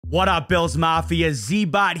What up, Bills Mafia?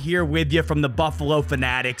 Z-Bot here with you from the Buffalo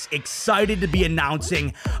Fanatics. Excited to be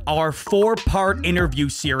announcing our 4-part interview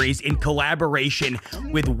series in collaboration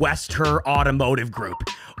with Westher Automotive Group.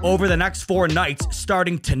 Over the next 4 nights,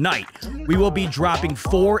 starting tonight, we will be dropping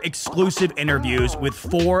 4 exclusive interviews with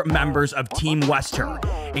 4 members of Team Westher,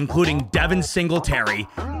 including Devin Singletary,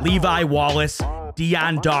 Levi Wallace,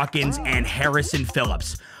 Dion, Dawkins, and Harrison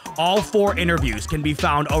Phillips. All 4 interviews can be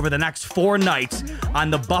found over the next 4 nights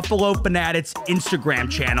on the Buffalo Fanatics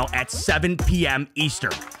Instagram channel at 7 p.m.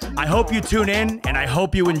 Eastern. I hope you tune in, and I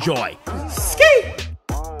hope you enjoy. Ski!